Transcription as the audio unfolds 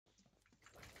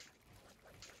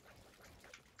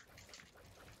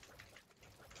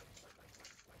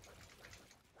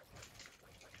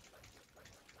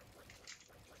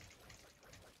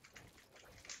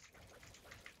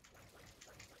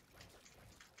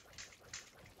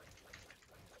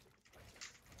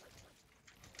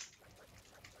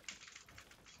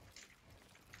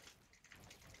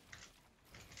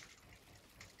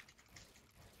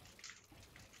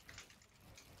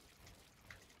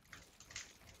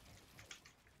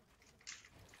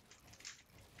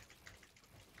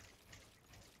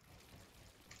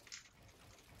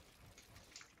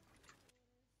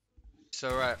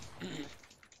So right,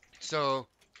 so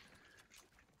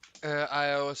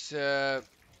I was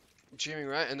dreaming,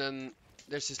 right, and then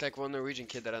there's this like one Norwegian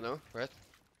kid that I know, right,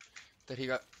 that he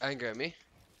got angry at me,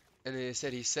 and he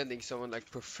said he's sending someone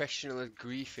like professional at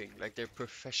griefing, like they're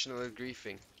professional at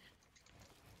griefing,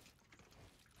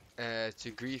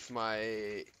 to grief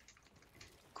my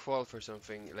qual for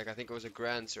something, like I think it was a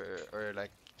grants or like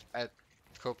at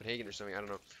Copenhagen or something, I don't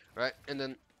know, right, and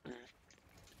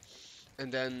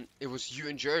then it was you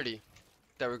and Jordy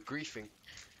that were griefing.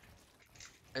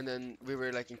 And then we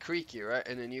were like in Creaky, right?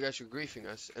 And then you guys were griefing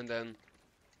us, and then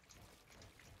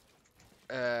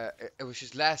it was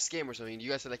just last game or something. You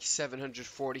guys had like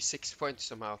 746 points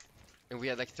somehow, and we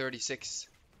had like 36.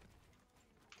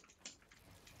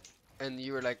 And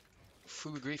you were like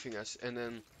full griefing us, and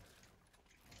then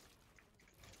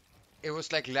it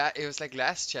was like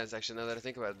last chance actually. Now that I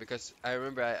think about it, because I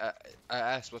remember I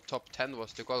asked what top 10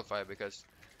 was to qualify because,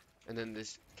 and then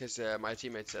this because my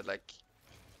teammate said like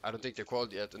I don't think they're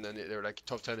qualified yet, and then they were like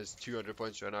top 10 is 200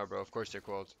 points right now, bro. Of course they're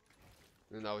qualified.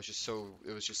 And I was just so,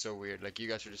 it was just so weird. Like, you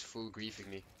guys were just full griefing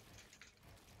me.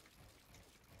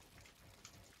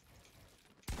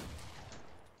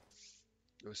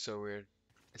 It was so weird.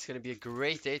 It's gonna be a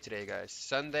great day today, guys.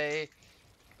 Sunday.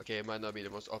 Okay, it might not be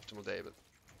the most optimal day, but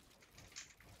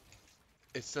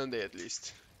it's Sunday at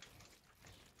least.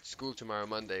 School tomorrow,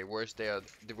 Monday. The worst day of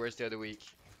the week.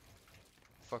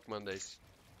 Fuck Mondays.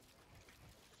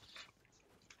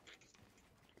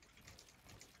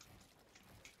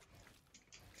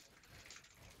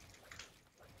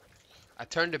 I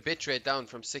turned the bitrate down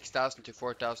from 6,000 to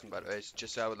 4,000, by the way. It's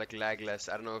just so I would like lag less.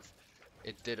 I don't know if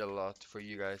it did a lot for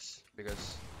you guys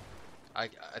because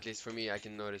at least for me, I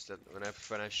can notice that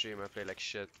when I stream, I play like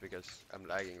shit because I'm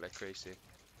lagging like crazy.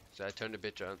 So I turned the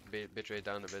bitrate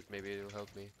down a bit. Maybe it will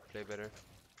help me play better.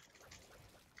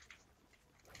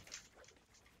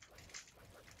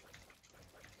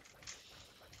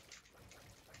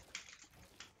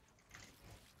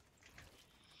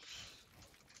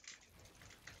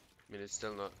 I mean, it's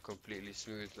still not completely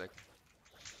smooth, like,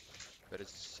 but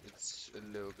it's a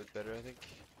little bit better, I think.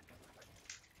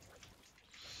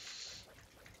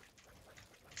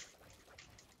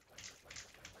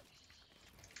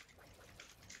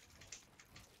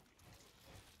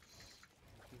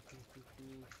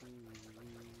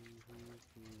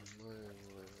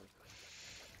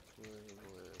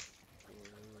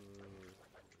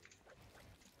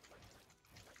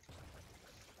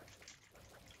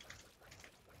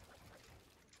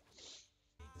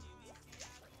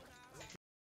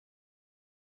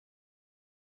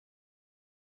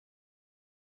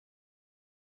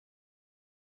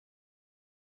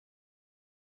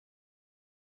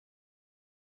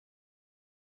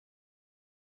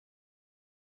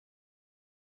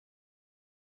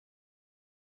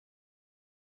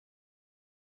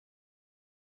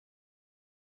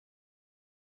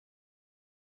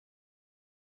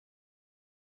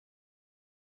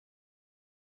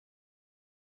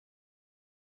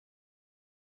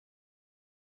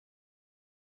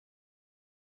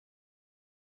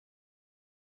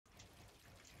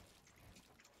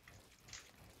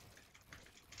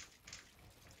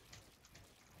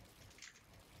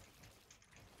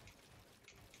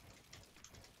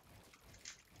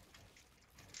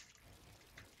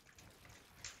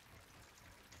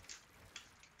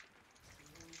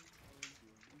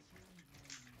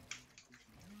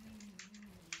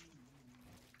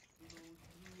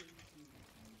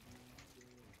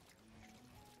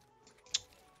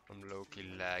 I'm low-key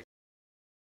lagging.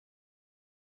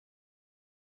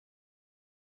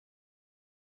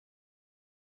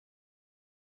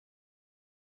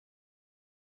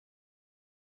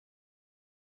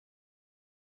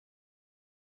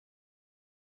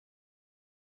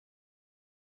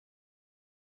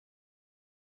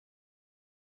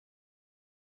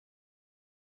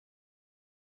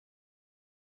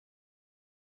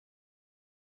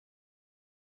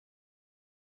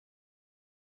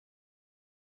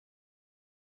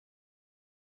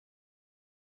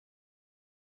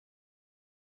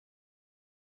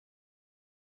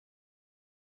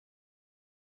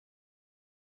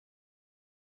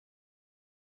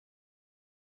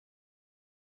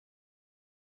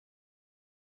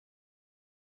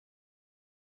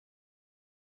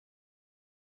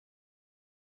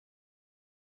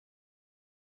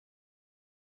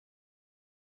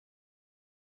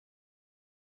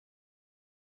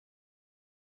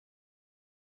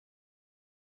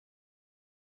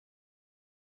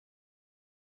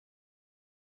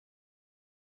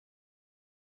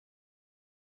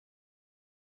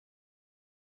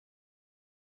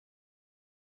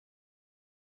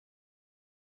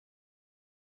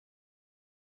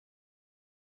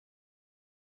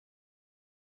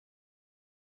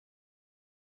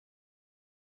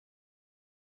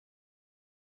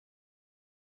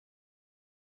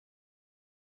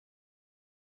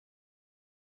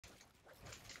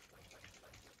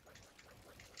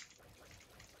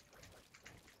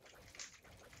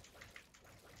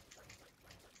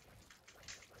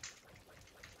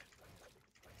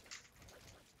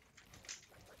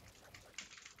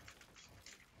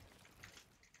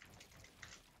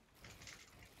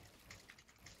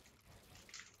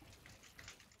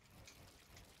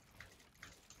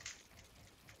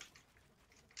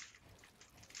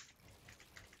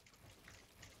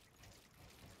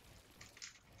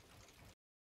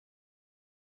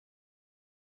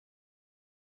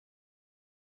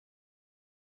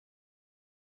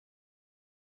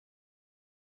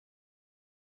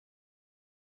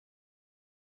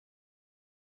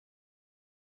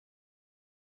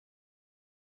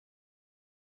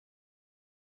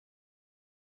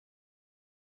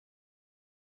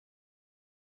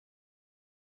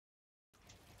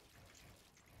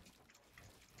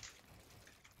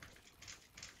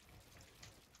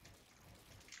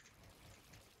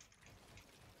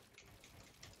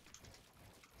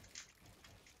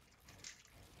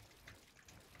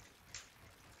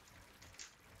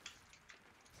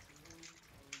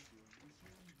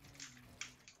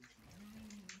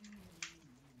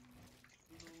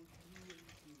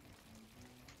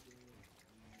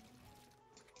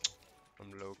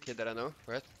 kid that I know,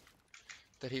 right?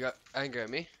 That he got angry at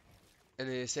me, and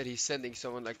then he said he's sending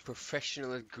someone like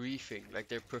professional at griefing, like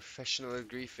they're professional at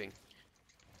griefing,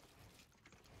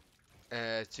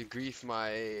 to grief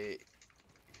my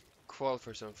qual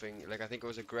for something. Like I think it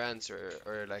was a grants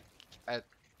or like at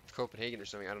Copenhagen or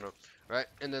something. I don't know, right?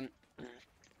 And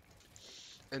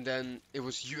then it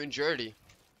was you and Jordy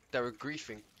that were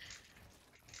griefing,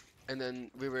 and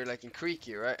then we were like in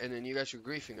Creaky, right? And then you guys were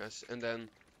griefing us, and then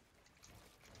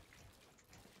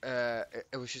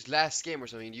it was just last game or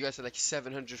something. You guys had like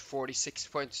 746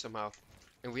 points somehow,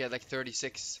 and we had like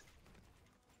 36.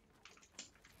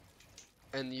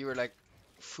 And you were like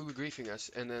full griefing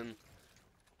us, and then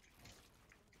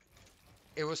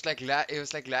it was like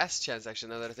last chance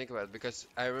actually. Now that I think about it, because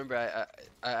I remember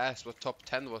I asked what top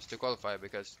 10 was to qualify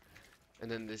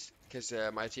and then because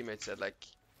my teammate said like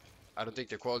I don't think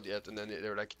they're qualified yet, and then they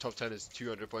were like top 10 is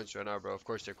 200 points right now, bro. Of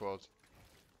course they're qualified.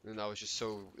 And that was just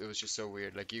so it was just so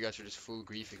weird. Like you guys were just full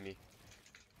griefing me.